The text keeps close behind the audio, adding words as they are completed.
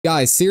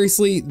Guys,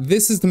 seriously,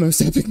 this is the most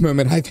epic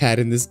moment I've had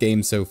in this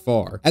game so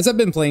far. As I've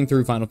been playing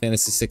through Final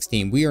Fantasy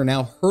XVI, we are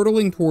now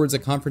hurtling towards a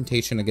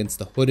confrontation against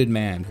the Hooded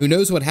Man, who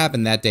knows what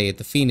happened that day at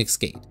the Phoenix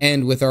Gate,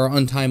 and with our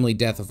untimely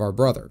death of our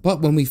brother.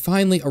 But when we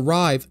finally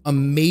arrive, a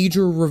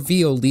major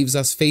reveal leaves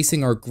us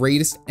facing our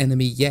greatest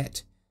enemy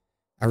yet.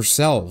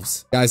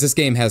 Ourselves. Guys, this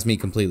game has me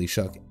completely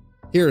shook.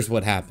 Here's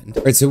what happened.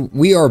 All right, so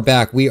we are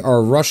back. We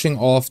are rushing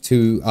off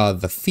to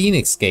the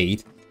Phoenix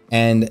Gate.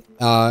 And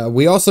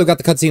we also got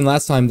the cutscene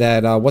last time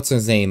that, what's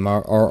his name?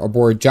 Our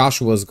boy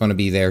Joshua is going to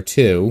be there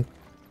too.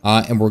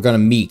 And we're going to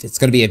meet. It's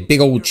going to be a big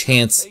old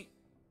chance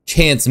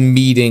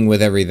meeting with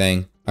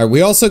everything. All right,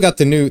 we also got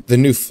the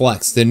new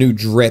flex, the new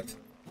drip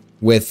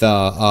with,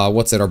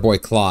 what's it, our boy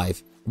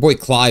Clive. Our boy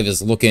Clive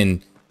is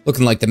looking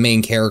like the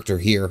main character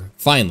here,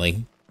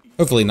 finally.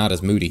 Hopefully not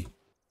as moody.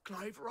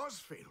 Clive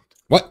Rosfield.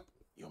 What?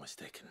 You're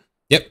mistaken.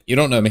 Yep, you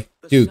don't know me.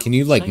 Dude, can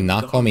you, like,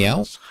 not call me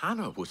out?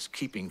 Hannah was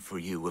keeping for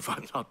you, if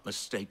I'm not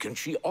mistaken.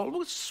 She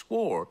always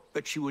swore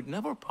that she would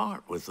never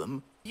part with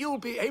them. You'll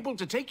be able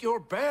to take your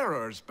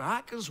bearers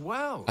back as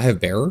well. I have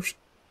bearers?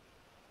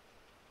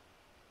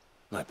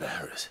 My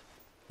bearers?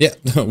 Yeah,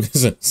 no,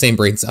 same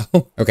brain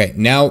cell. Okay,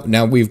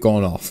 now we've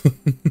gone off.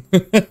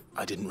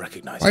 I didn't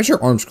recognize. Why is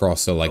your arms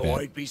crossed so like that?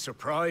 I'd be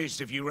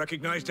surprised if you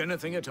recognized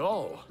anything at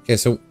all. Okay,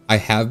 so I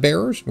have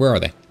bearers? Where are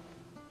they?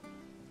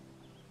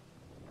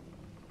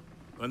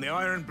 When the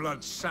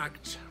Ironbloods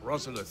sacked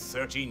Rosalith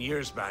 13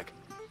 years back,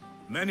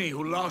 many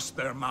who lost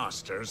their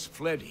masters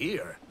fled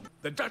here.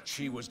 The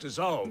duchy was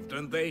dissolved,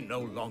 and they no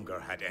longer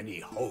had any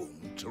home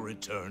to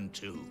return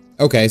to.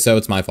 Okay, so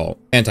it's my fault.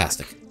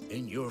 Fantastic.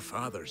 In your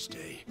father's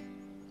day,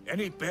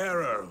 any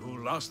bearer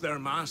who lost their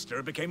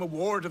master became a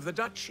ward of the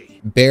duchy.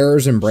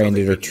 Bearers and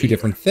branded are two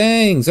different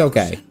things.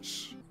 Okay.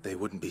 They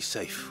wouldn't be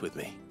safe with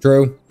me.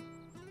 True.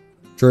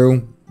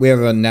 True. We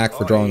have a knack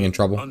for drawing in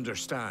trouble.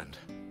 Understand.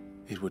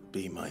 It would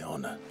be my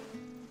honor.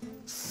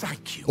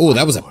 Thank you. Oh,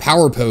 that was a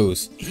power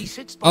pose.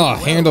 Oh,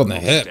 hand on the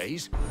hip.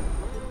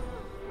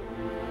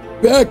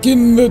 Back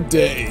in the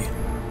day.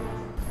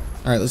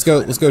 All right, let's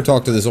go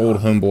talk to this old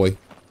homeboy. Can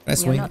I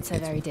swing? You're not so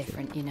very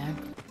different, you know.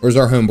 Where's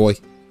our homeboy?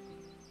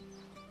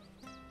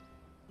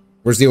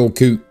 Where's the old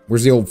coot?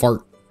 Where's the old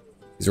fart?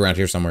 He's around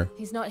here somewhere.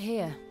 He's not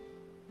here.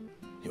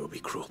 It would be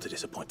cruel to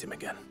disappoint him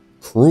again.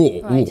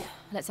 Cruel. Right, Ooh.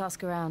 let's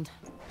ask around.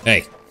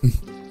 Hey.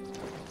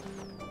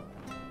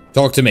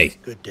 Talk to me.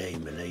 Good day,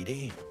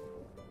 milady.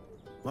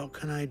 What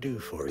can I do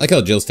for you? I like how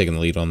Jill's taking the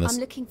lead on this.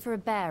 I'm looking for a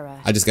bearer.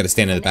 I just gotta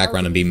stand in the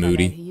background and be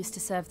moody. Who used to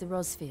serve the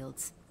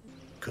Rosfields.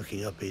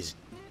 Cooking up his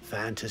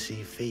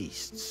fantasy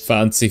feasts.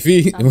 Fancy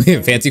feast?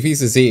 Fancy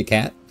feast? Is he a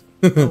cat?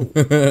 He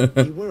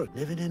worked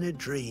living in a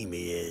dream,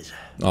 he is.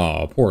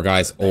 Oh, poor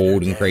guy's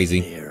old and crazy.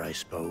 Here, I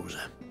suppose.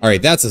 All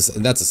right, that's a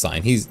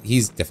sign.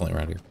 He's definitely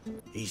around here.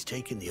 He's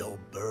taken the old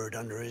bird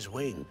under his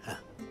wing,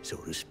 so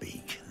to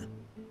speak.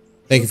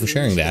 Thank you for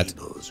sharing that.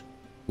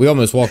 We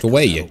almost walked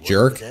away, you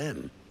jerk.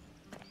 Them.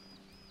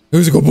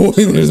 Who's a good boy?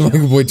 There's my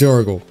good boy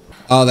Torgal.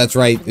 Oh, that's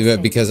right,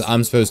 because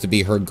I'm supposed to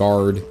be her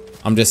guard.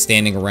 I'm just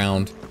standing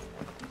around.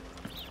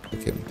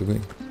 Okay, do we?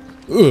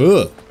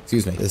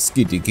 Excuse me.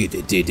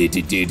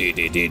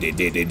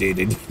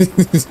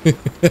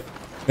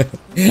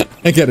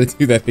 I gotta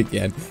do that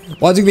again.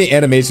 Watching the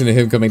animation of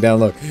him coming down,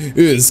 look. Have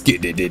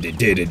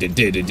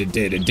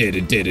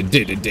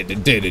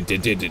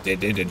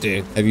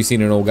you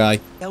seen an old guy?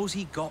 Hell's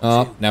he got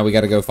Oh, now we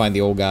gotta go find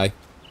the old guy.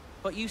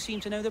 But you seem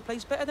to know the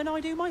place better than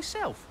I do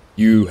myself.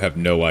 You have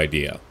no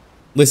idea.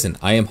 Listen,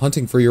 I am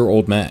hunting for your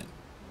old man.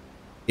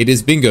 It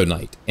is bingo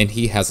night, and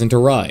he hasn't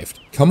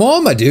arrived. Come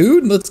on, my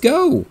dude, let's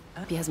go.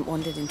 Hope he hasn't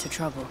wandered into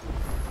trouble.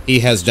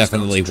 He has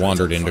definitely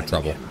wandered into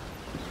trouble.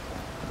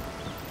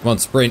 Come on,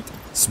 sprint,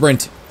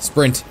 sprint,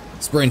 sprint,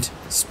 sprint,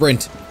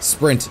 sprint,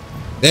 sprint.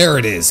 There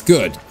it is.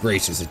 Good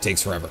gracious, it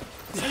takes forever.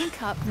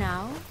 Link up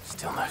now.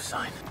 Still no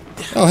sign.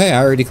 Oh, hey,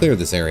 I already cleared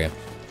this area.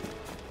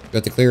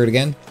 Got to clear it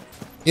again?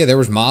 Yeah, there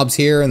was mobs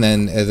here, and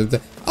then...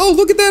 oh,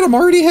 look at that, I'm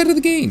already ahead of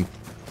the game.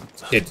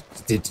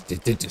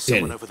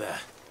 Someone over there.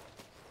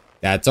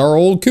 That's our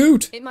old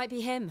coot. It might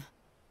be him.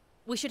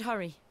 We should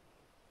hurry.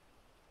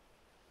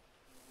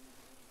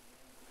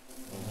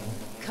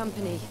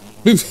 Company.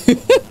 We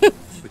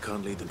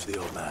can't lead them to the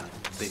old man.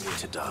 They need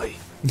to die.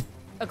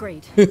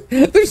 Agreed.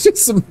 There's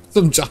just some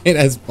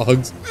giant-ass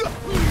bugs.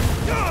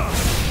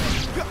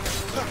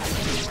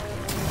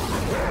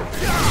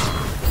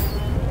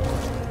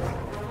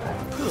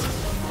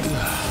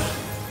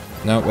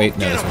 No, wait,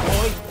 no, this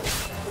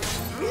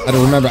one. I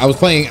don't remember. I was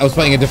playing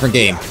a different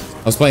game.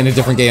 I was playing a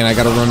different game, and I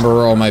gotta remember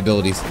all my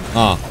abilities.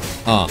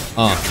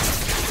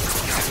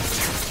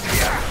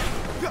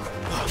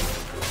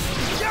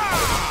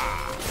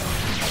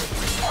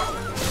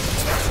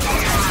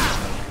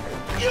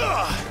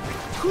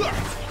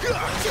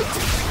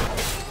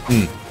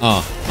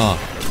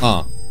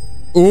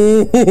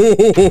 Ooh,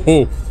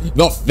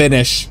 the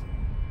finish.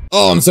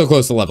 Oh, I'm so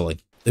close to leveling.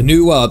 The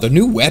new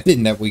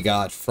weapon that we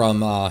got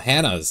from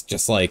Hannah is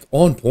just like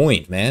on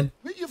point, man.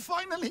 But you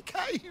finally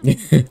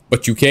came.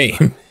 But you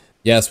came.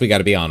 Yes, we got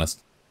to be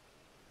honest.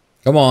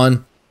 Come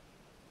on.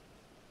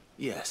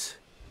 Yes.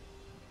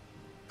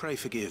 Pray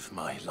forgive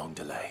my long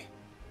delay.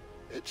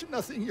 It's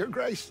nothing, Your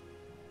Grace.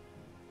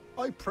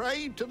 I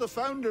prayed to the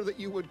Founder that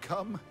you would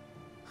come,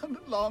 and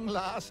at long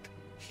last,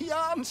 he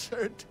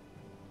answered.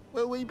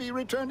 Will we be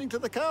returning to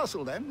the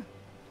castle, then?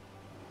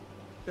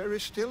 There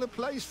is still a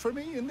place for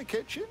me in the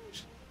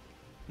kitchens?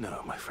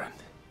 No, my friend.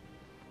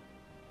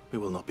 We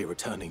will not be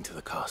returning to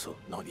the castle,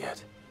 not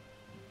yet.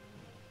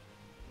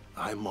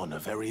 I'm on a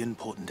very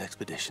important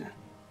expedition,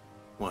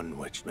 one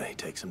which may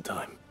take some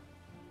time.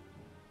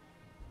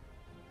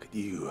 Could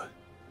you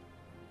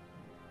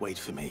wait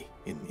for me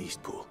in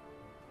Eastpool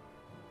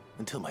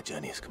until my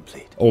journey is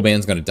complete? Old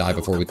man's gonna die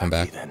before we come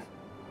back. Then.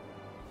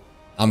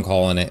 I'm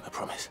calling it. I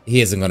promise. He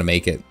isn't gonna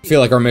make it. I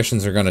feel like our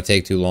missions are gonna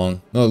take too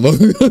long. Oh,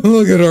 look,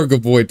 look at our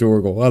good boy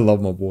Torgal. I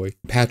love my boy.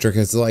 Patrick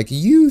is like,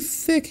 you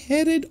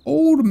thick-headed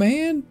old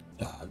man.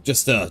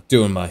 Just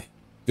doing my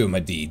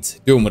deeds,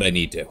 doing what I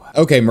need to.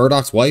 Okay,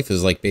 Murdoch's wife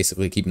is like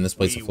basically keeping this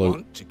place afloat.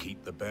 We want to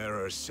keep the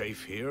bearers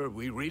safe here.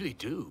 We really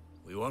do.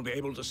 We won't be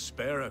able to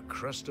spare a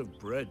crust of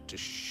bread to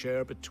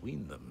share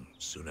between them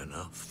soon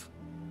enough.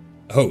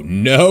 Oh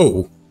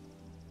no!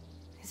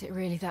 Is it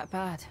really that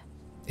bad?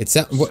 It's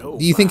that. What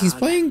do you think he's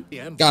playing?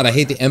 God, I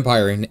hate the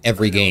Empire in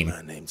every game.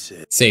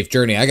 Safe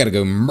journey. I gotta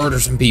go murder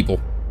some people.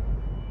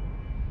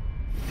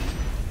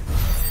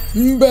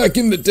 Back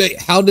in the day,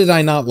 how did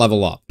I not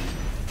level up?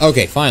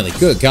 Okay, finally.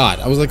 Good God.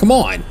 I was like, come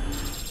on.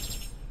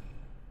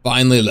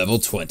 Finally, level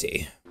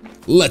 20.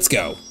 Let's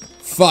go.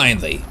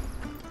 Finally.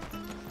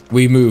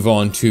 We move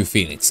on to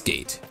Phoenix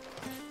Gate.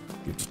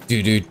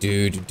 Do do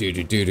do do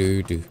do do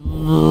do do.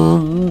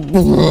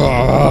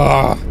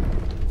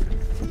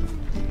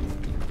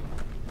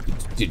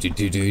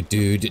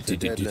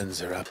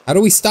 How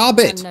do we stop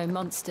it? No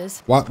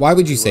monsters. Why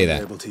would you say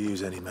that? Able to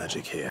use any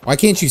magic here. Why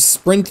can't you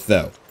sprint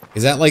though?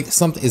 Is that like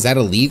something? Is that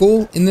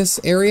illegal in this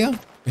area?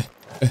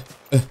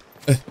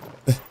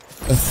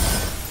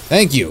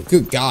 Thank you.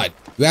 Good God.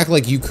 You act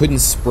like you couldn't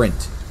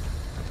sprint.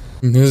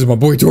 This is my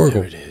boy Torgal.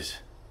 There it is.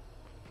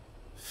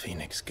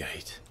 Phoenix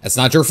Gate. That's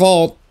not your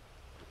fault.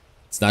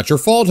 It's not your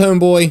fault,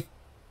 homeboy.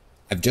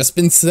 I've just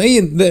been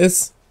saying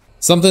this.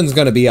 Something's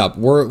gonna be up.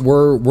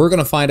 We're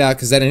gonna find out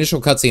because that initial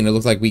cutscene, it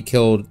looked like we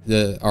killed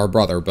our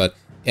brother, but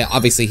yeah,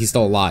 obviously he's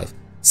still alive.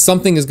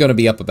 Something is gonna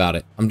be up about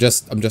it. I'm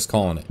just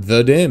calling it.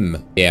 The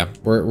Dim. Yeah,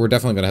 we're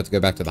definitely gonna have to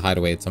go back to the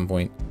hideaway at some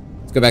point.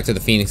 Let's go back to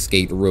the Phoenix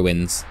Gate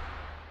ruins.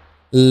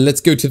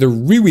 Let's go to the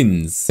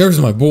ruins. There's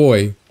my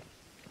boy.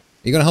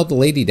 Are you gonna help the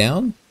lady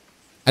down?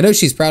 I know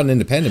she's proud and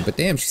independent, but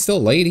damn, she's still a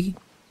lady.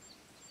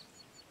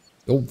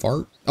 Old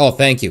fart. Oh,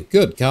 thank you.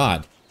 Good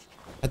God.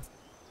 I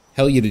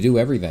tell you to do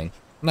everything.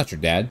 I'm not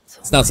your dad.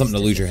 It's not something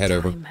to lose your head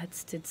over. Time had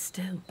stood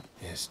still.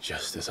 It's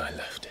just as I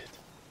left it.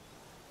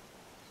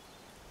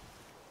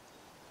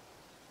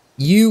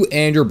 You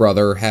and your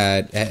brother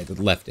had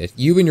left it.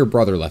 You and your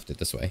brother left it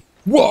this way.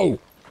 Whoa!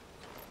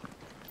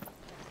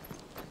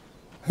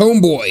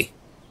 Homeboy!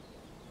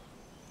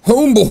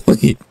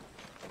 Homeboy!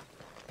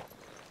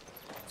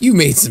 You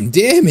made some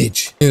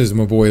damage! Here's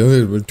my boy.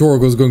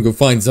 Torgal's gonna go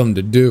find something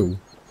to do.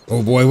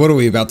 Oh boy, what are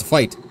we about to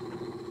fight?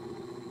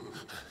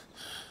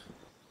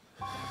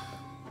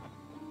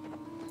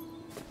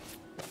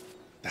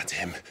 That's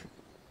him.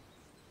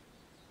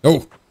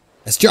 Oh,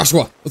 that's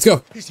Joshua. Let's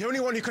go. He's the only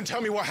one who can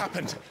tell me what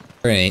happened.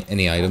 There ain't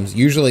any items.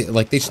 Usually,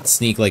 like, they should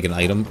sneak, like, an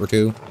item or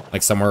two.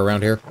 Like, somewhere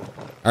around here.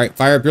 Alright,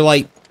 fire up your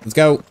light. Let's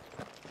go.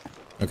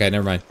 Okay,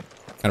 never mind.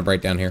 Kind of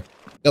bright down here.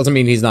 Doesn't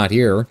mean he's not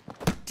here.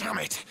 Damn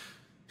it.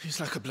 He's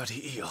like a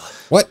bloody eel.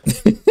 What?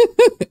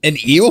 An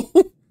eel?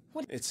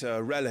 It's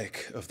a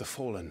relic of the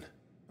fallen.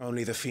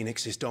 Only the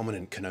Phoenix's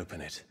dominant can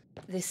open it.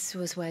 This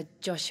was where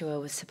Joshua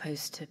was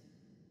supposed to...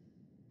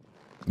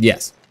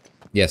 Yes.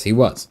 Yes, he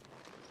was.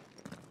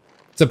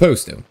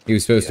 Supposed to. He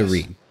was supposed to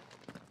read.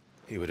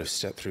 He would have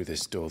stepped through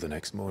this door the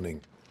next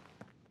morning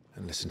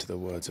and listened to the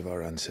words of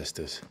our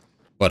ancestors.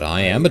 But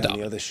I am a And dog.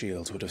 the other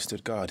shields would have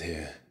stood guard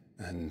here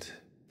and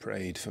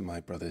prayed for my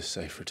brother's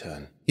safe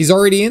return. He's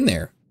already in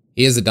there.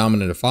 He is the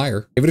dominant of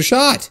fire. Give it a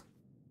shot.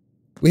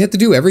 We have to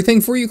do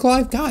everything for you,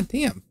 Clive? God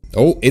damn.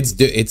 Oh, it's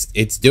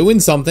doing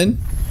something.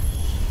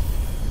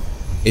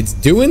 It's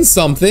doing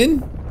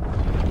something.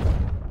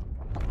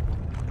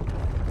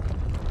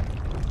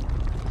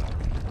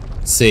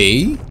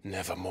 See?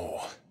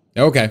 Nevermore.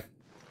 Okay.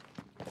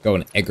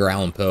 Going Edgar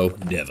Allan Poe.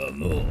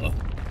 Nevermore.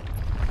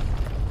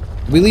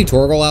 Did we leave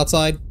Torgal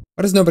outside?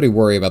 Why does nobody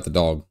worry about the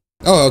dog?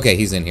 Oh, okay,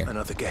 he's in here.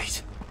 Another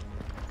gate.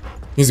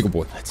 He's a good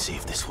boy. Let's see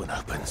if this one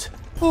opens.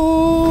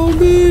 Oh,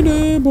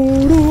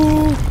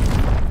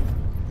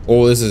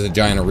 this is a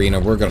giant arena.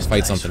 We're gonna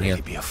fight something here.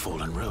 Be a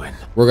fallen ruin.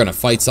 We're gonna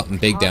fight something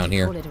big down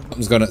here.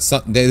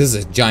 This is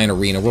a giant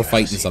arena. We're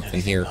fighting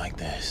something here. Like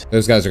this.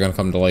 Those guys are gonna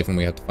come to life and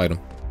we have to fight them.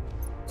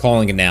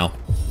 Calling it now.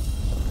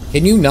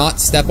 Can you not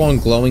step on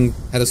glowing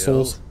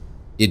pedestals?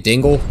 You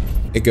dingle.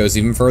 It goes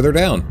even further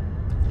down.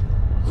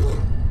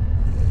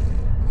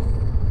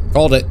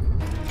 Called it.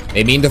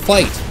 They mean to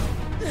fight.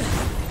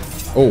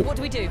 Oh. What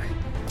do we do?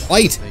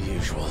 Fight. The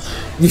usual.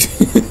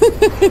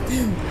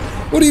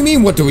 What do you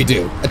mean, what do we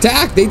do?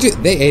 Attack!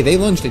 They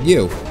lunged at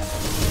you.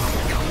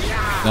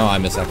 No, I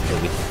missed that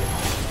completely.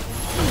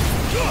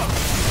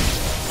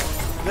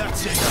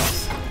 That's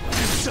enough.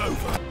 It's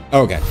over.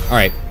 Okay,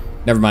 alright.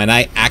 Never mind,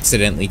 I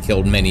accidentally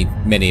killed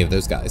many of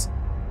those guys.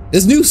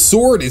 This new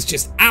sword is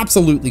just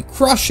absolutely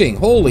crushing.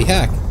 Holy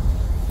heck.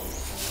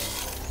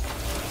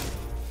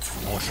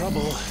 More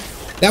trouble.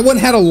 That one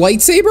had a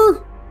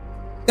lightsaber?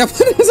 That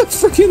one has a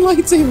freaking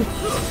lightsaber.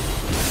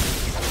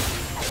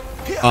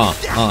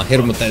 Hit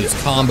him with those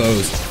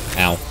combos.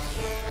 Ow.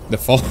 The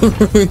fall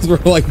ruins were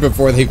like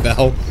before they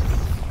fell.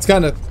 It's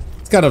kind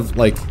of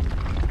like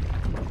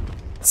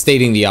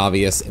stating the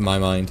obvious in my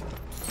mind.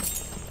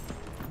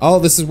 Oh,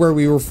 this is where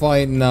we were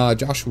fighting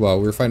Joshua.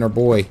 We were fighting our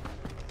boy.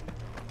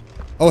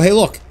 Oh, hey,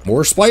 look.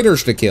 More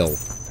spiders to kill.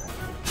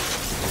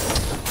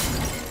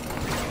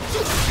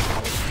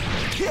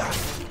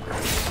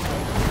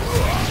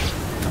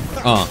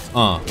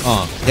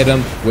 Hit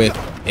him with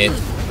it.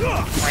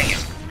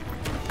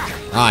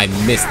 I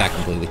missed that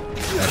completely.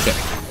 Oh, shit.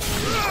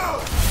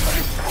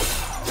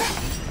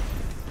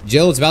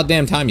 Jill, it's about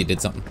damn time you did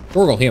something.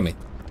 Torgal, heal me.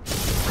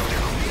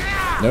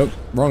 Nope,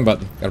 wrong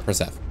button. Gotta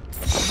press F.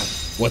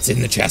 What's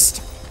in the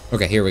chest?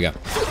 Okay, here we go.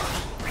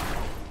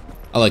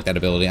 I like that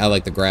ability. I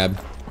like the grab.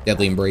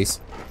 Deadly embrace.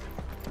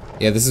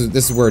 Yeah, this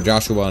is where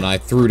Joshua and I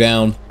threw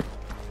down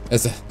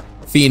as a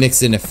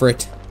phoenix in a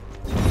frit.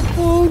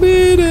 Oh,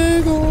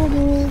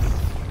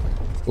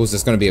 is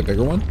this gonna be a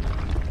bigger one?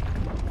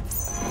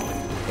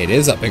 It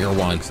is a bigger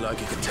one. Looks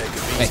like it could take a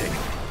beating.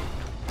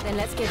 Hey. Then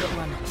let's give it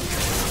one.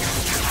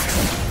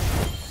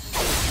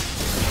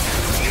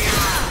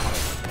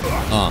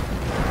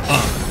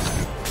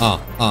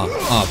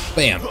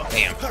 Bam,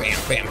 bam, bam,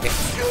 bam, bam.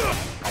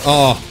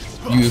 Oh,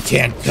 you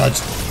can't touch.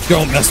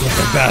 Don't mess with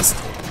the best.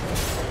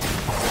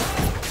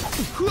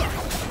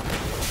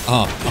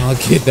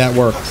 Kid, that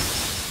work.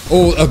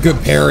 Oh, a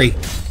good parry.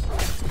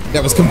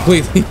 That was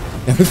completely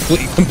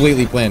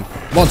planned.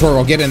 Come on,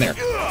 Torgal, get in there.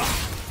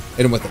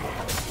 Hit him with it.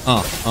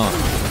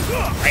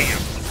 Bam.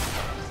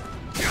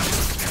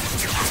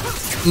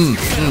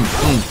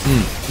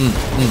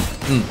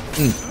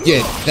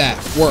 Get that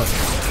work.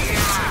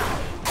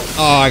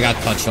 Oh, I got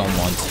touched on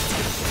once.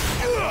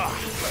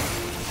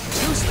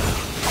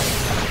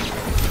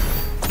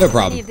 No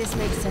problem.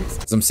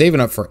 So I'm saving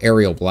up for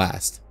aerial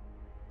blast.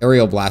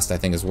 Aerial blast, I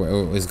think, is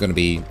gonna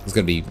be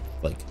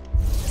like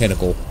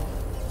pinnacle.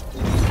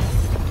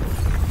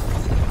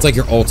 It's like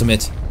your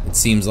ultimate. It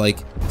seems like.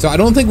 So I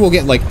don't think we'll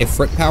get like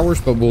Ifrit powers,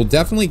 but we'll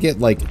definitely get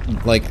like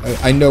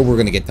I know we're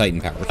gonna get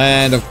Titan powers.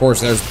 And of course,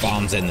 there's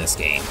bombs in this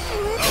game.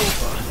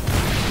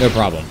 No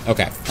problem.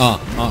 Okay.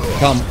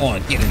 Come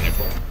on, get in there,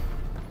 bro.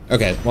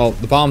 Okay. Well,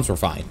 the bombs were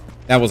fine.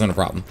 That wasn't a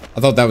problem.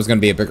 I thought that was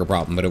gonna be a bigger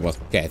problem, but it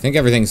wasn't. Okay. I think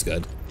everything's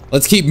good.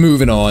 Let's keep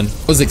moving on.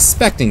 I was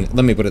expecting.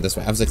 Let me put it this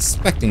way. I was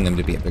expecting them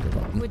to be a bigger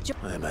problem.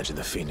 I imagine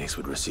the Phoenix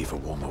would receive a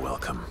warmer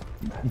welcome.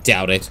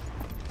 Doubt it.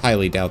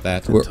 Highly doubt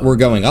that. We're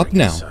going up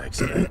now.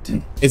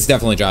 It's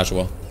definitely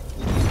Joshua.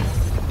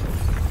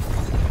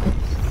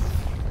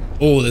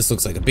 Oh, this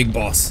looks like a big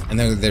boss. And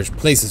there's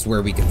places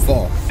where we can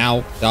fall.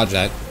 Ow, dodge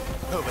that.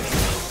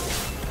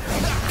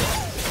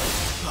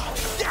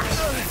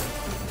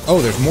 Oh,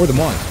 there's more than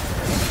one.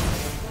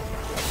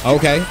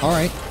 Okay,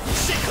 alright.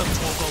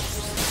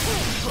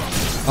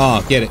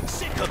 Oh, get it. You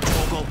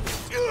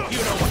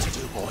know what to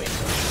do, boy.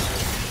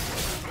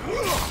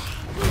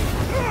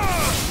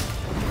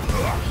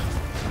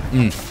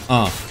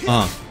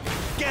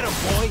 Get him,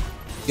 boy.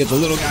 Get the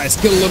little guys.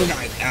 Kill the little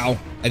guys. Ow.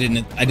 I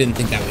didn't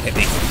think that would hit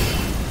me.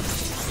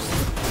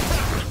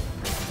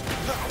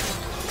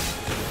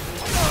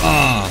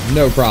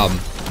 No problem.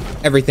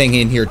 Everything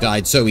in here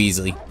died so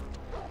easily.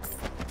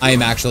 I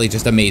am actually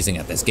just amazing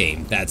at this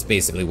game. That's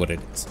basically what it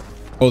is.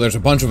 Oh, there's a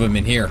bunch of them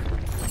in here.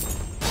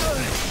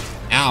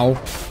 Ow.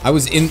 I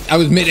was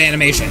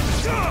mid-animation.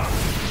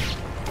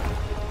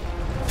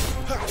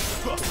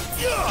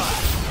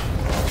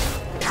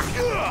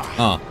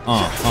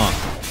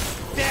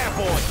 There,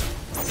 boy.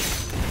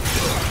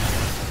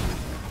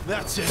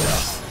 That's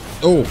enough.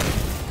 Oh.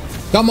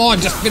 Come on,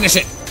 just finish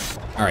it.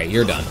 All right,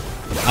 you're done.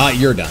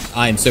 You're done.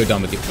 I am so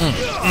done with you.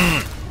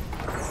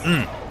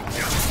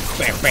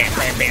 Bam, bam,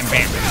 bam, bam,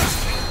 bam.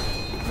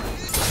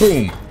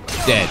 Boom.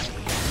 Dead.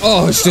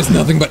 Oh, it's just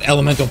nothing but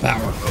elemental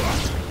power.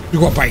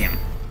 Bam.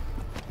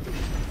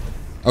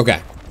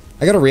 Okay.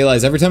 I gotta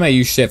realize every time I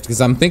use shift,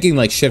 because I'm thinking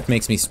like shift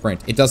makes me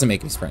sprint. It doesn't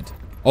make me sprint.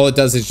 All it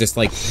does is just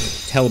like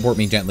teleport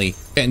me gently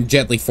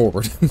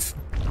forward.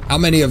 How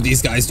many of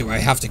these guys do I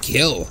have to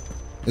kill?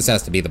 This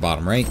has to be the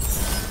bottom, right?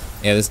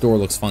 Yeah, this door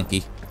looks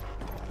funky.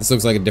 This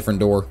looks like a different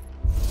door.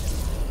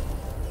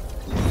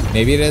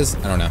 Maybe it is?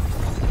 I don't know.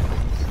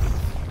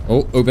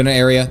 Oh, open an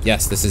area.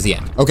 Yes, this is the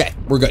end. Okay,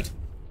 we're good.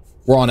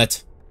 We're on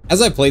it. As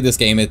I played this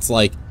game, it's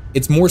like,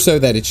 it's more so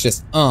that it's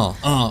just,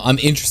 I'm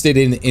interested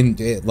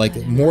in like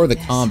more of the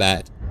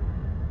combat.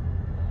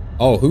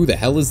 Oh, who the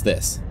hell is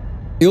this?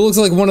 He looks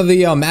like one of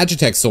the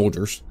Magitech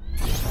soldiers.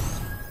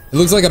 It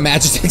looks like a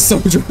Magitech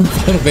soldier from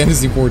Final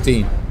Fantasy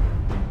XIV.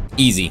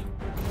 Easy.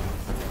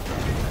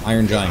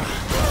 Iron Giant.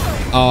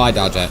 Oh, I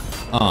dodged that.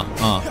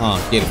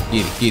 Get it,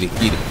 get it, get it,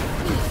 get it.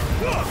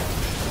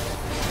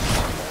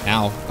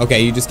 Ow.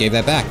 Okay, you just gave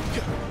that back.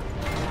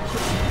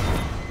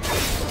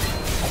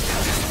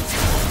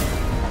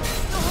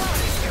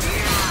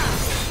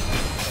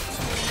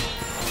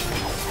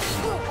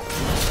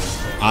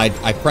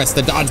 I pressed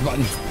the dodge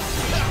button.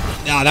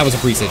 Ah, that was a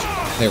precision.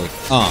 There we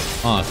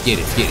go. Get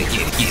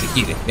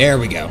it. There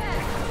we go.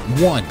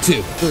 1,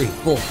 2, 3,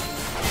 4.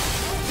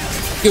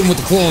 Get him with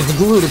the claws, the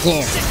Garuda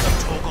claw.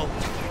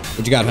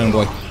 What you got,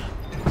 homeboy?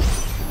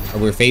 Are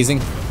we phasing?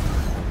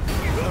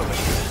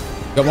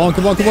 Come on.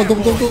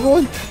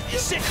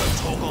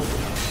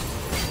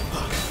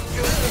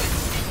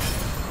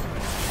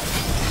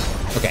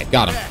 Okay,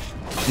 got him.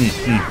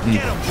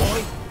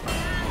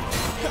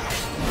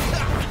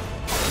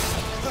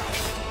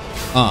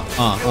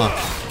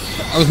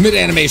 I was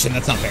mid-animation,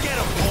 that's not fair.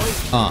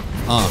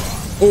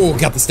 Oh,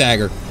 got the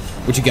stagger.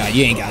 What you got?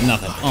 You ain't got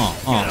nothing.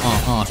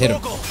 Hit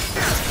him.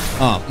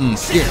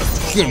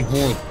 Get him,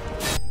 boy.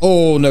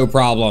 Oh, no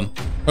problem.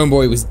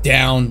 Homeboy was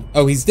down.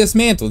 Oh, he's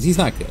dismantled. He's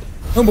not good.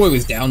 Homeboy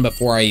was down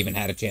before I even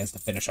had a chance to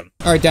finish him.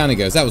 All right, down he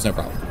goes. That was no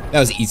problem. That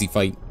was an easy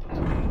fight.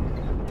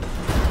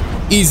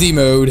 Easy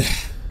mode.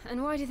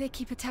 And why do they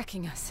keep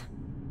attacking us?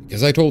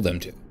 Because I told them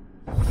to.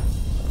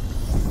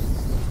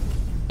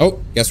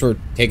 Oh, guess we're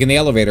taking the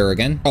elevator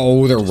again.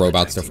 Oh, they're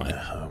robots. They're fine.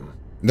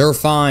 They're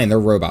fine. They're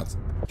robots.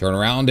 Turn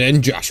around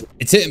and Joshua.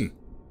 It's him.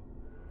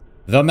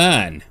 The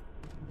man.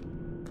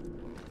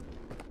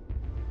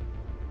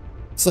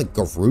 It's like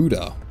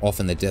Garuda off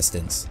in the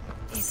distance.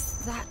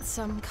 Is that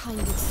some kind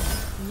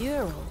of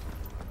mural?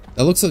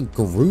 That looks like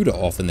Garuda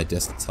off in the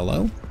distance.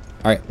 Hello?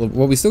 All right,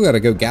 well, we still got to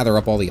go gather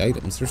up all the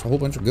items. There's a whole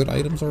bunch of good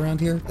items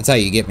around here. That's how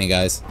you get me,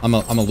 guys. I'm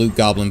a loot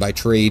goblin by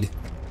trade.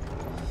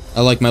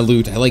 I like my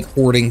loot. I like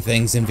hoarding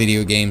things in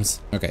video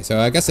games. Okay, so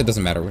I guess it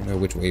doesn't matter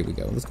which way we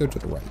go. Let's go to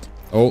the right.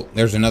 Oh,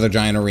 there's another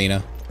giant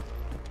arena.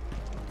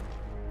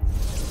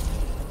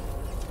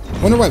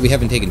 I wonder why we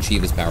haven't taken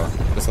Shiva's power.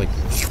 Just like,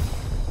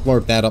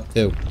 blurb that up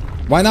too.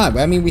 Why not?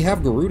 I mean, we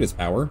have Garuda's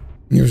power.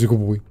 Here's a good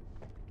boy.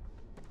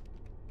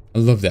 I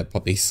love that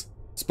puppies.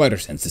 Spider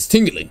sense is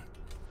tingling.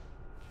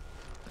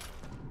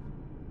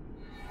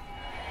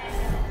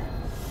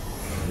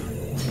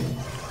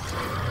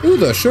 Who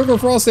the sugar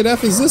frosted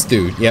F is this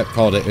dude? Yep,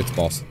 called it. It's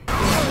boss.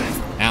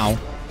 Ow.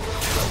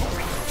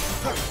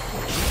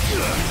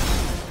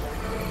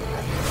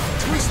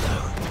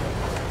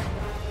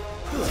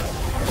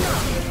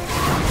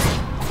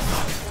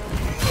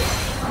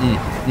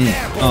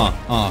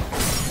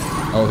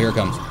 Oh, here it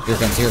comes. Here it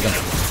comes. Here.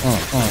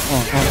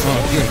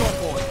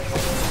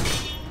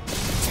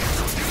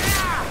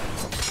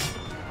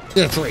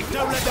 That's right.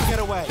 Don't let them get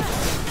away.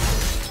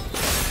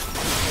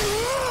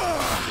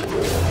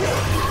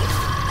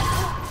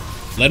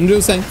 Let him do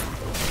his thing.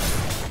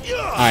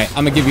 Alright,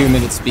 I'm gonna give you a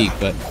minute to speak,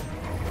 but...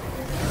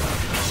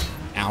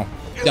 Ow.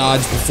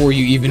 Dodge before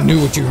you even knew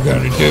what you were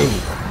gonna do.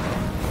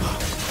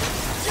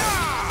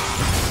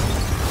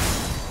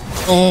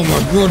 Oh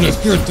my goodness,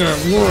 get that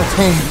work,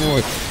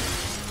 homeboy.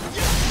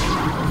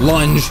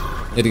 Lunge.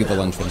 You had to get the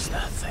lunge first.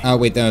 Oh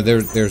wait, no,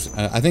 there's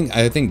I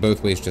think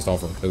both ways just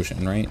offer a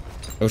potion, right?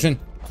 Potion?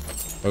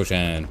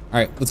 Potion.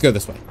 Alright, let's go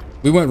this way.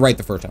 We went right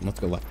the first time. Let's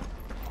go left.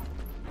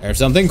 There's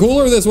something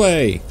cooler this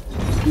way.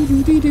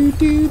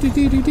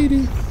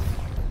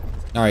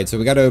 Alright, so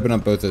we gotta open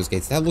up both those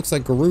gates. That looks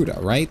like Garuda,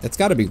 right? That's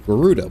gotta be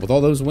Garuda with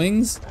all those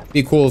wings. It'd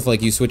be cool if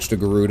like you switched to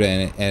Garuda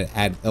and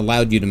it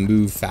allowed you to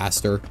move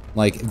faster.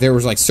 Like there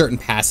was like certain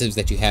passives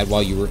that you had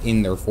while you were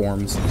in their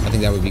forms. I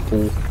think that would be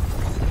cool.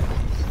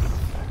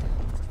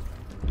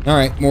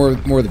 Alright, more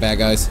of the bad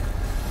guys.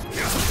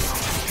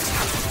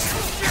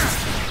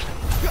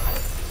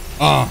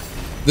 Ah,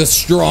 the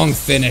strong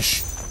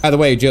finish. By the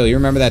way, Jill, you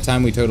remember that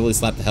time we totally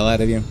slapped the hell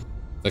out of you?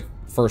 Like,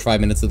 first 5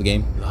 minutes of the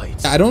game?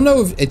 Lights. I don't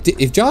know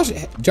if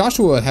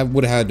Joshua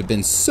would have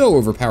been so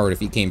overpowered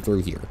if he came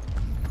through here.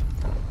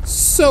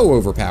 So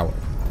overpowered.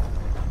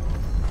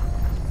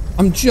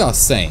 I'm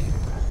just saying.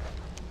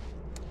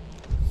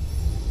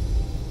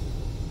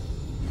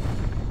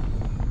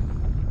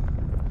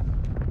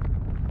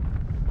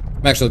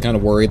 I'm actually kind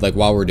of worried, like,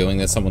 while we're doing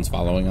this, someone's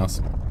following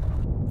us.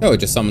 Oh, it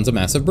just summons a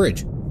massive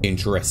bridge.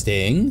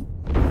 Interesting.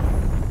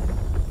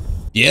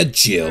 Yeah,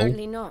 Jill.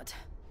 Apparently not.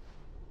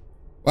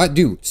 What,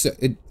 dude? So,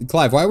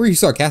 Clive, why were you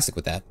sarcastic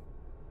with that?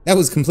 That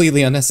was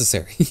completely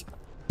unnecessary. What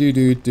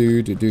the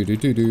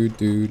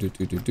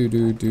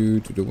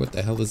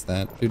hell is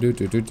that?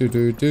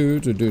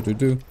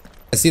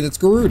 I see that's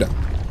Garuda.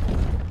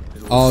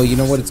 Oh, you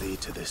know what it's?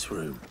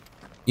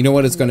 You know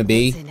what it's gonna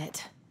be?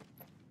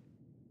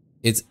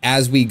 It's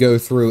as we go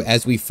through,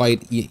 as we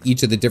fight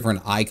each of the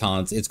different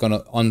icons, it's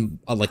gonna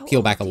like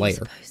peel back a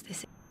layer.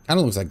 Kind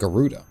of looks like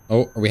Garuda.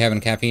 Oh, are we having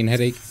a caffeine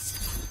headache?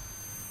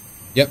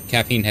 Yep,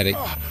 caffeine headache.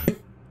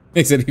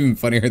 Makes it even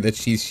funnier that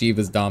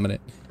Shiva's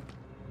dominant.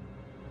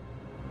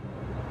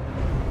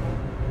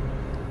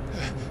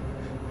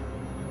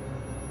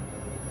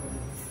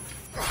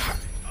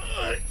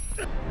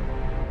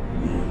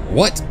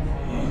 What?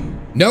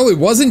 No, it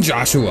wasn't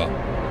Joshua.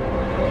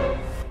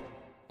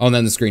 Oh, and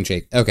then the screen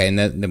shake. Okay, and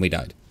then we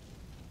died.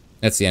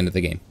 That's the end of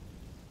the game.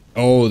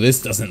 Oh,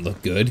 this doesn't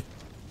look good.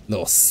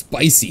 little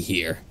spicy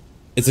here.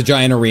 It's a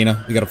giant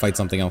arena. We gotta fight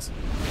something else.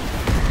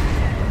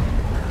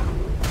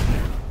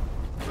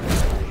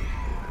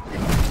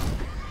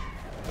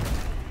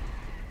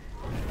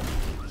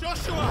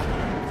 Joshua!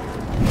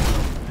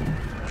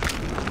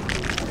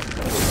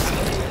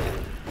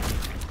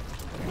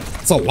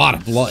 That's a lot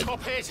of blood.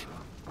 Stop it!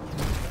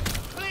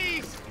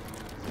 Please!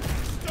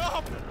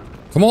 Stop!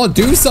 Come on,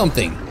 do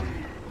something.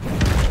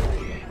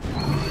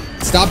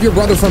 Stop your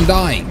brother from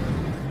dying.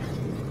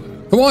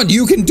 Come on,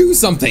 you can do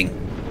something.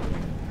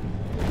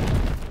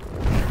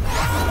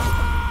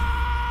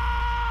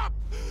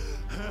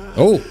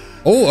 Oh,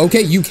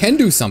 okay, you can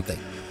do something.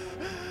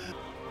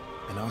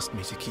 And asked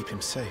me to keep him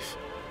safe.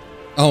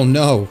 Oh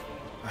no.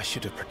 I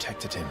should have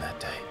protected him that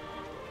day.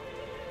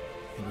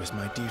 It was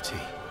my duty.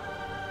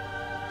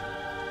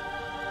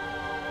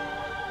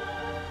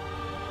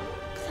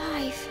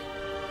 Clive.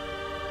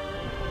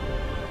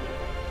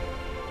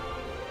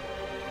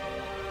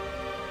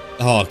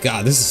 Oh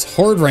god, this is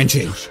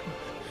heart-wrenching.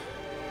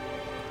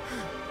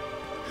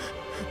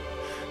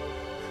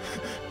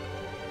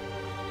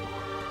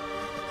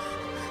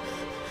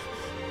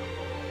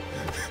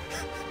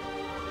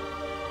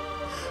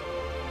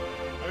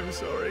 I'm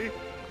sorry.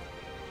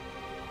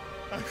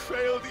 I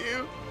failed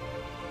you.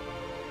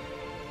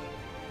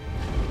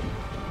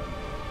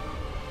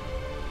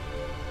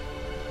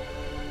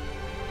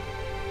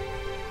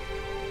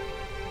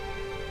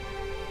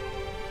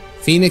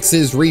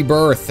 Phoenix's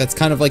rebirth. That's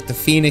kind of like the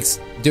Phoenix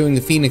doing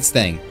the Phoenix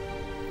thing.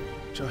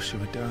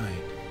 Joshua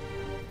died.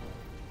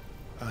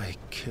 I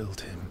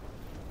killed him.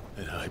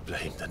 And I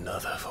blamed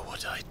another for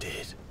what I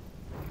did.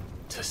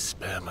 To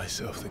spare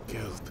myself the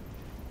guilt.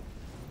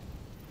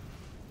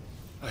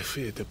 I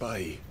feared that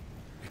by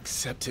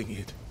accepting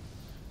it,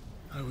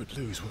 I would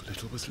lose what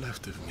little was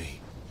left of me.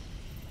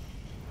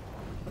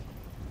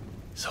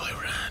 So I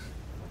ran.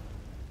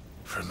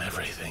 From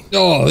everything.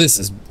 Oh, this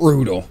is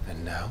brutal.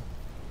 And now?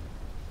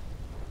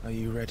 Are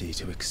you ready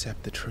to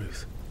accept the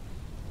truth?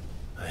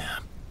 I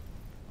am.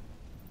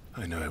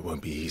 I know it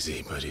won't be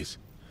easy, but it's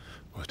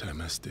what I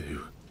must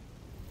do.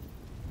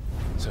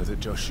 So that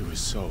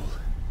Joshua's soul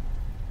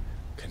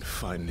can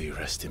finally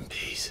rest in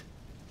peace.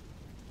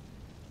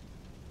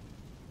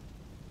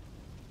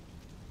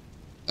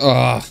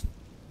 Ugh.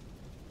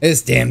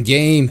 This damn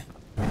game.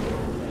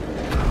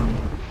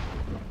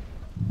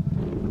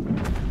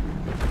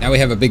 Now we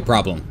have a big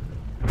problem.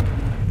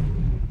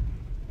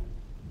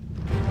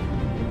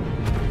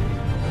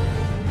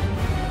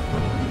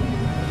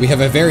 We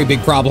have a very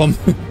big problem.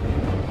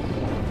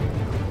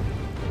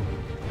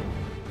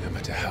 No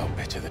matter how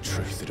bitter the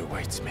truth that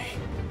awaits me,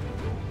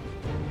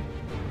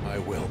 I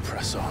will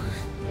press on.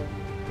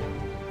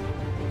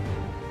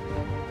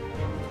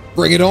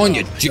 Bring it on,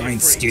 you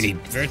giant skinny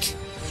bitch.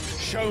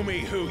 Show me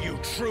who you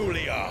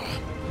truly are.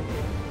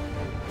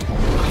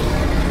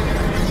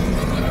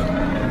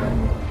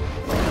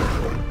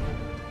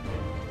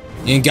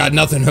 You ain't got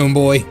nothing,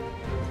 homeboy.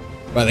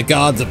 By the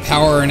gods of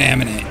power and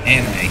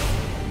anime.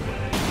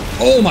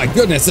 Oh my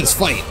goodness, this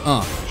fight.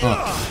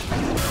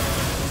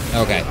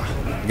 Okay.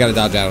 I gotta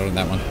dodge out of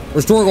that one.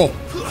 Where's Torgal?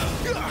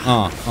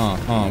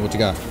 What you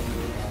got?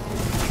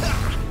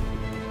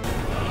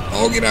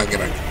 Oh, get out.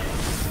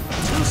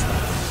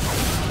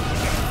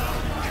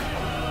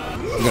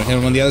 You gonna hit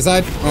him on the other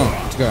side?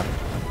 What you got?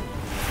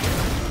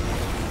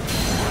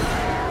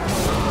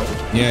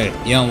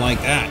 Yeah, you don't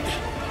like that.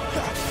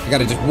 I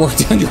gotta just work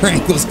down your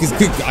ankles, because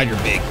good God, you're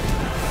big.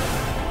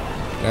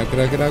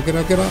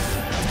 Get out.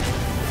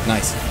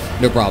 Nice.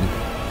 No problem.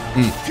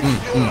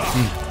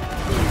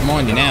 Come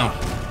on, you now.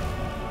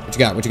 What you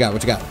got? Not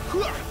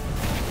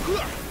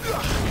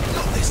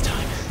this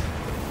time.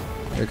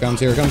 Here it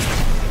comes.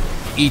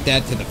 Eat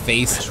that to the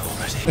face.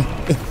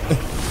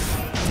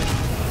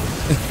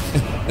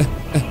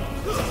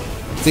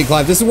 See,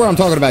 Clive, this is what I'm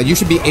talking about. You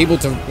should be able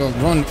to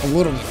run a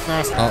little bit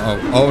faster.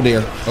 Oh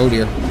dear.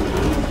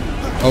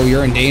 Oh,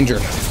 you're in danger.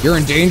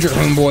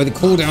 Homeboy. The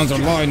cooldowns are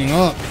lining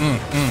up.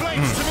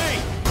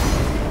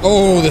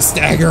 Oh, the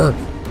stagger.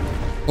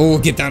 Oh,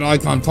 get that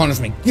icon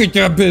punishment. Get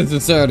that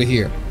business out of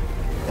here.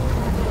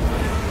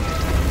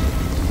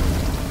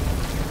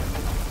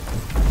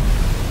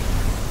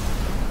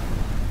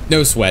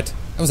 No sweat.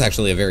 That was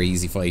actually a very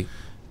easy fight.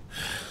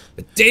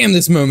 But damn,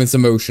 this moment's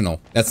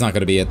emotional. That's not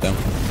gonna be it, though.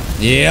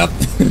 Yep.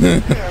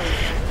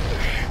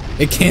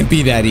 It can't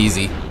be that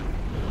easy.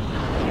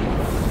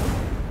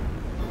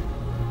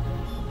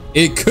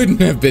 It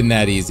couldn't have been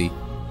that easy.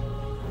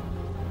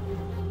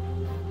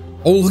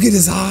 Oh, look at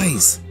his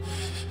eyes.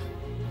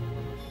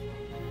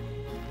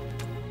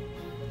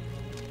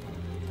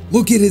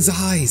 Look at his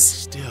eyes.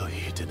 Still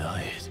you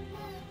deny it.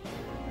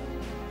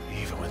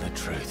 Even when the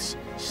truth's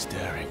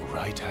staring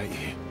right at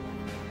you.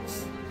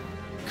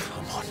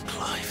 Come on,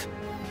 Clive.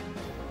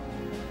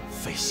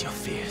 Face your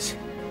fears.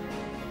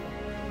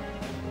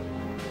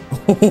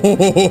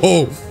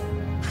 Oh.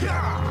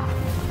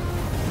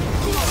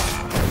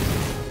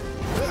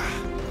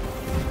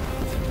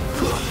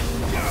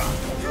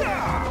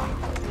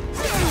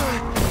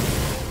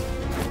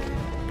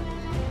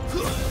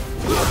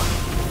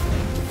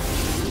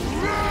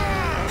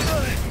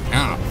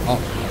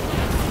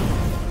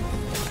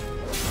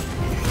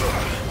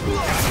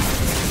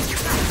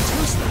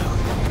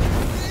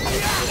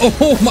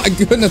 Oh my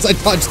goodness, I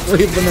dodged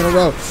 3 of them in a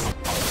row.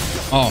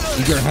 Oh,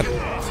 you're gonna have to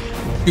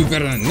do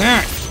better than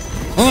that.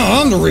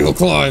 Oh, I'm the real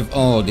Clive.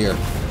 Oh dear.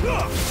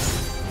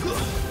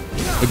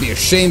 It'd be a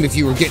shame if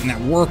you were getting that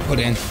work put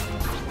in.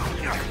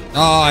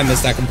 Oh, I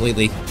missed that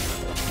completely.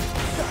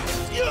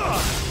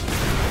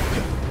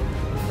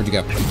 Where'd you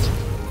go?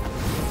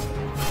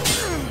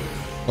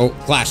 Oh,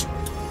 Clash.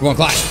 Come on,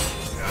 Clash.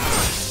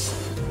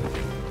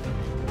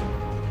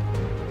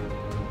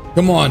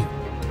 Come on.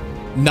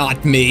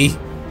 Not me.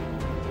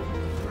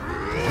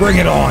 Bring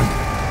it on.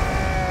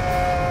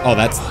 Oh,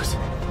 that's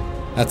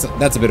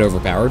a bit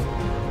overpowered.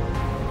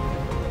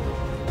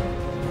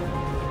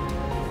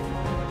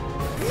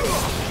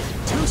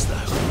 Too slow.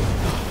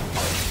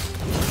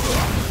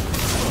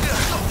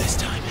 This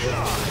time.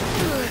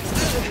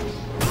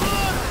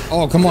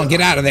 Oh, come on,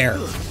 get out of there.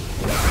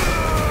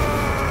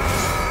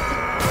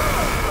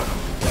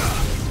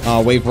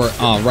 Oh, wait for it.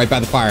 Oh, right by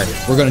the fire.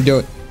 We're gonna do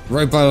it.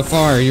 Right by the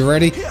fire. You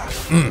ready?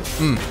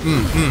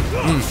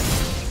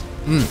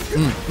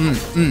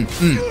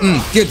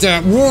 Get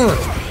that work.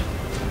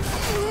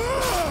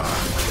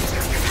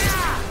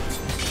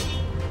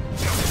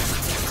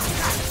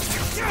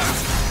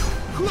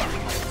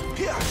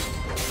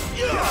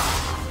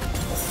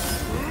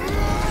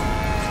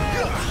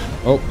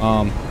 Oh,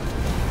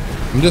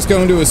 I'm just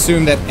going to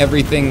assume that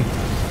everything.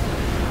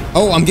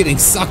 Oh, I'm getting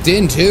sucked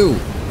in too.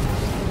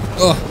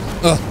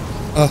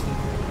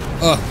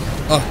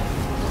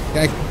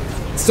 Okay.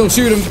 Still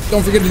shoot him.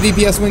 Don't forget to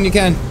DPS when you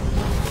can.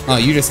 Oh,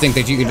 you just think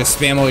that you can just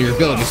spam all your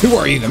abilities. Who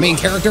are you, the main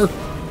character?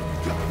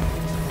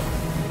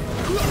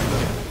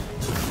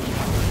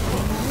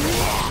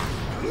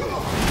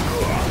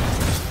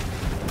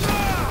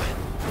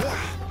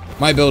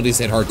 My abilities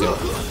hit hard too.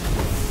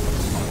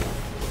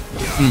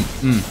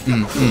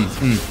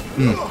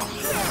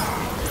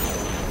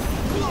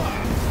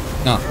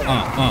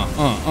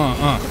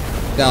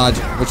 Dodge.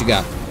 What you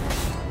got?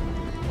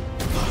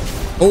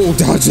 Oh,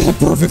 dodge that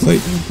perfectly.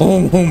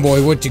 Oh,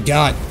 homeboy, what you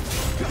got?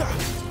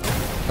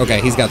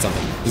 Okay, he's got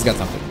something. He's got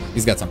something.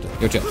 He's got something.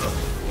 Go chill.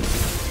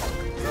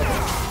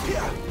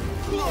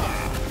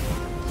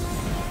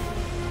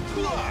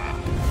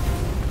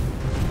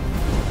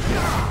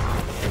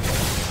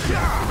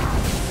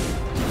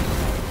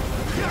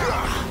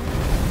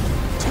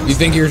 You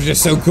think you're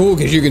just so cool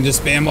because you can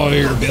just spam all of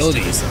your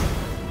abilities.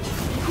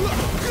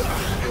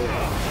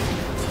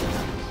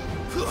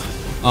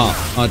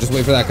 Just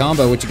wait for that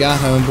combo. What you got,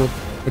 Holmes?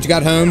 What you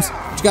got, Holmes?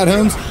 What you got,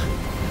 Holmes?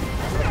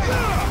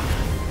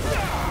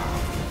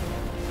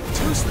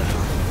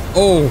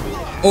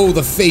 Oh,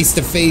 the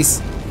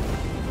face-to-face.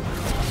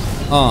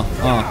 Oh,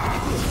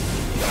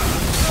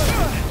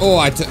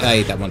 I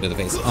ate that one to the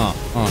face. Come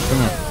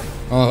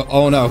on.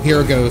 Oh no,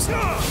 here it goes.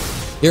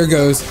 Here it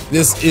goes.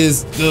 This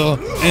is the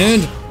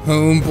end,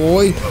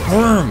 homeboy.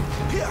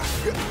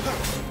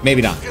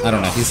 Maybe not. I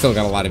don't know. He's still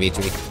got a lot of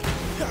HP.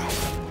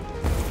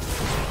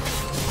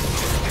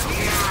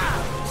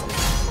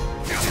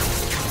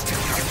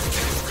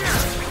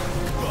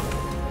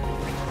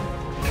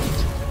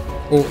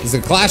 Oh, is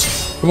it a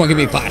clash? Come on, give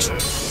me a clash.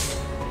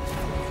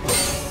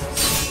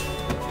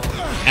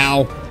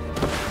 Ow.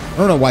 I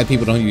don't know why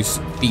people don't use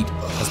feet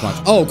as much.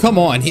 Oh, come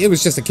on. It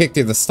was just a kick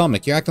to the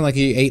stomach. You're acting like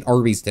you ate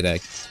Arby's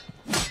today.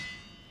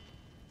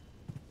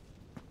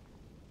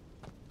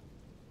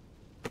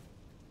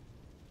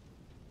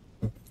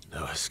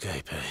 No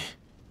escape, eh?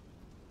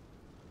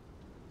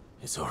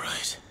 It's all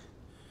right.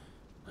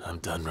 I'm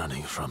done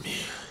running from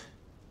you.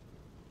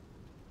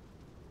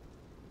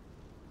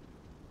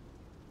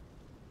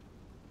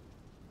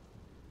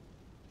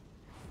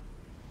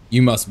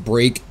 You must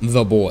break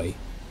the boy.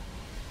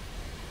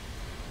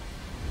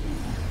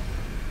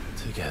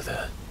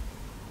 Together,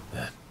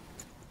 then.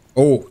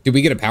 Oh, did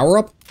we get a power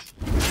up?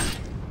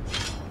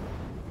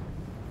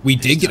 We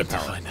did get a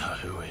power up. I know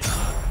who we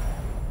are.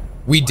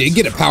 We did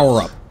get a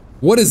power up.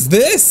 What is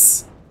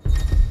this?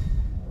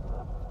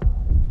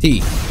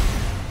 T.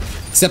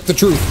 Accept the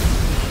truth.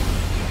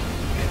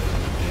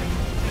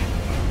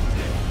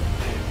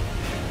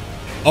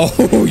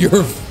 Oh,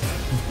 you're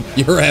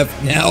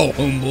F now,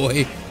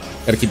 homeboy.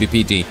 Gotta keep it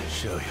PG.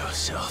 Show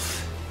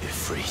yourself,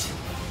 Ifrit.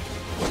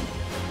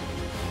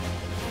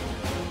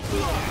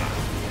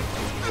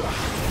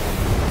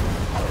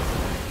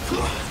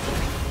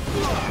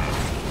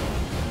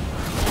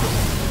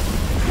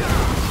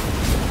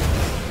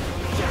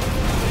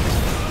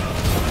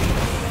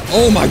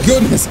 Oh my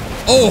goodness.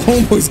 Oh,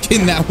 homeboy's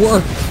getting that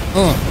work.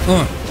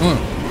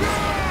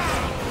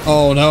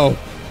 Oh no.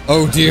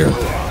 Oh dear.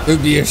 It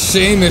would be a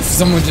shame if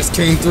someone just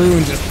came through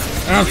and just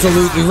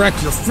absolutely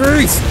wrecked your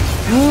face.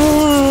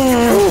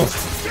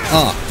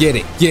 Oh, get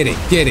it, get it,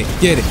 get it,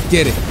 get it,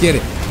 get it, get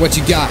it. What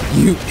you got?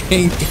 You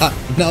ain't got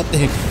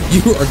nothing.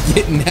 You are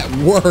getting that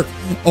work.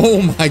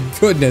 Oh my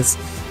goodness.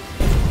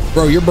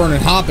 Bro, you're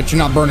burning hot, but you're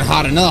not burning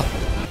hot enough.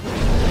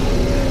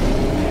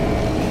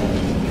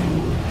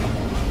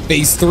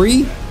 Phase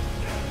 3?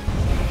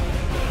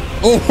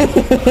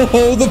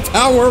 Oh, the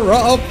power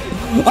up.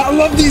 I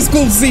love these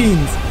cool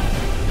scenes.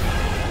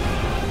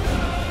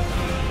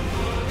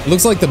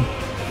 Looks like the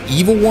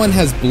evil one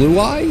has blue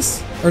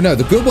eyes? Or no,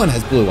 the good one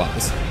has blue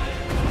eyes.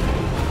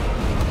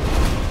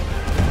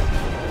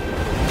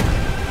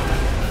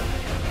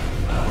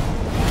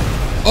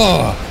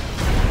 Oh.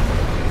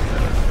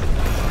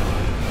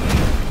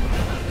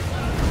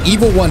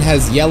 Evil one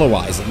has yellow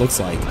eyes, it looks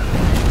like.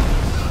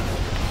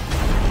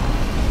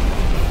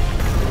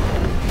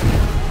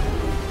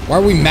 Why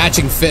are we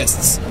matching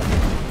fists?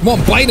 Come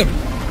on, bite him!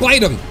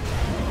 Bite him!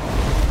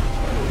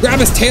 Grab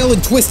his tail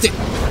and twist it!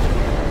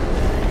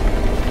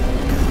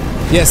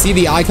 Yeah, see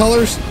the eye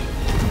colors?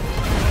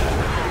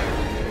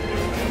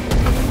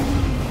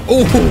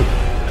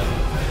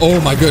 Oh!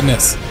 Oh my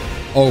goodness.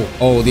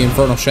 Oh, the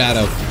infernal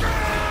shadow.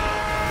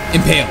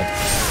 Impaled.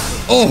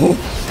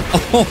 Oh!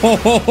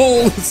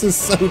 Oh, this is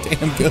so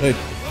damn good.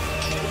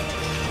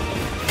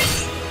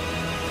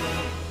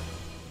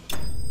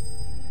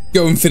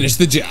 Go and finish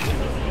the job.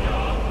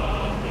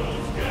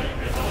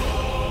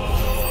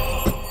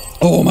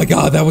 Oh my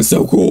god, that was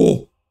so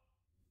cool.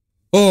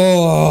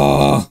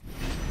 Oh.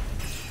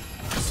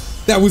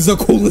 That was the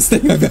coolest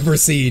thing I've ever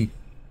seen.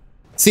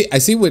 See, I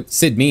see what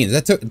Sid means.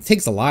 It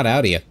takes a lot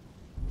out of you.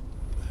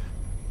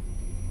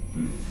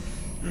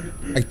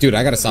 Like, dude,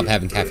 I gotta stop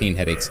having caffeine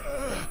headaches.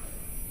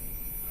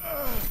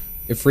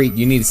 Ifrit,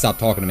 you need to stop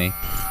talking to me.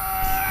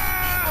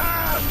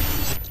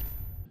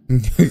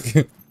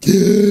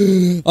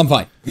 I'm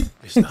fine.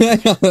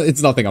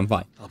 It's nothing, I'm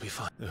fine. I'll be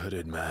fine. The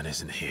hooded man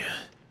isn't here.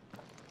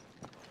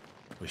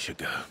 We should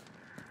go.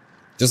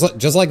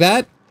 Just like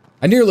that?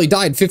 I nearly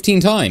died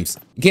 15 times.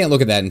 You can't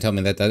look at that and tell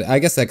me that. I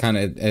guess that kind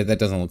of, that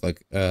doesn't look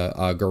like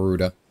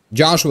Garuda.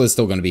 Joshua is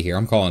still going to be here.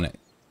 I'm calling it.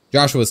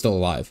 Joshua is still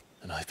alive.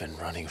 And I've been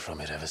running from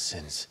it ever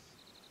since.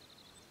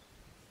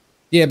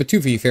 Yeah, but to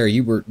be fair,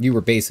 you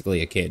were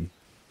basically a kid.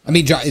 I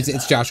mean,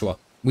 it's Joshua.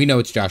 We know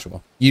it's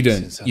Joshua. You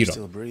don't. Since I'm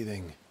still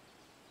breathing,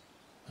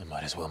 I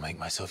might as well make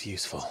myself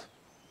useful.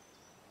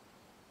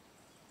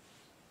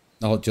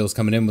 Oh, Jill's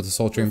coming in with a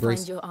sultry embrace.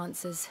 Find your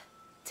answers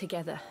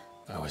together.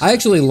 I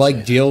actually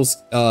like Jill's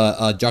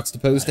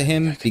juxtaposed to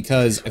him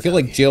because I feel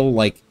like Jill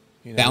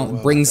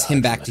brings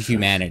him back to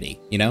humanity,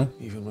 you know?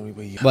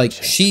 Like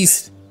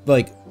she's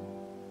like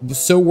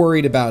so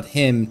worried about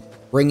him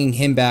bringing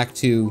him back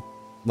to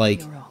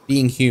like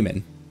being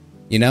human,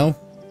 you know?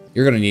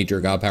 You're gonna need your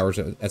god powers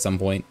at some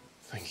point.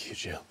 Thank you,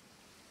 Jill.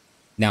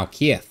 Now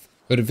Keith,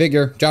 hooded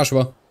figure,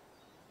 Joshua.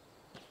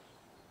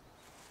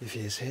 If he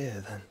is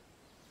here, then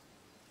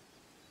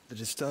the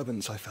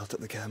disturbance I felt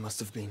at the care must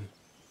have been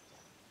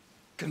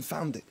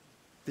confounded.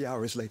 The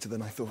hour is later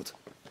than I thought.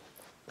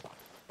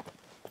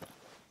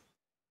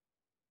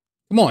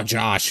 Come on,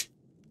 Josh.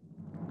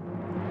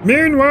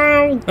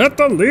 Meanwhile, at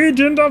the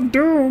Legion of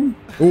Doom.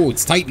 Oh,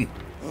 it's Titan.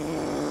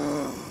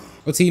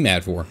 What's he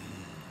mad for?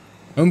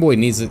 Homeboy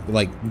needs to,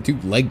 like, do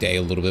leg day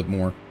a little bit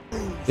more.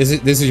 This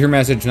is your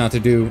message not to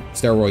do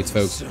steroids,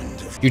 folks.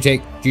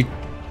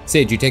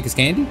 Sid, you take his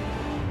candy?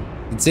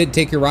 Did Sid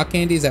take your rock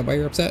candy? Is that why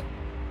you're upset?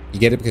 You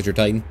get it because you're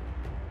Titan?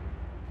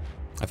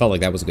 I felt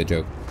like that was a good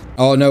joke.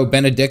 Oh no,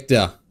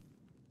 Benedicta.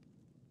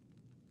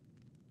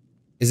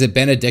 Is it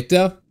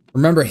Benedicta?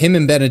 Remember, him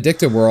and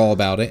Benedicta were all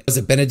about it. Was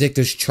it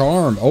Benedicta's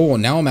charm? Oh,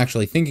 now I'm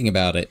actually thinking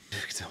about it.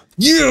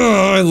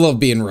 Yeah, I love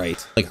being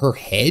right. Like her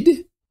head?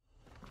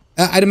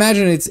 I'd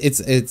imagine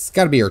it's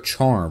got to be her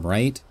charm,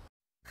 right?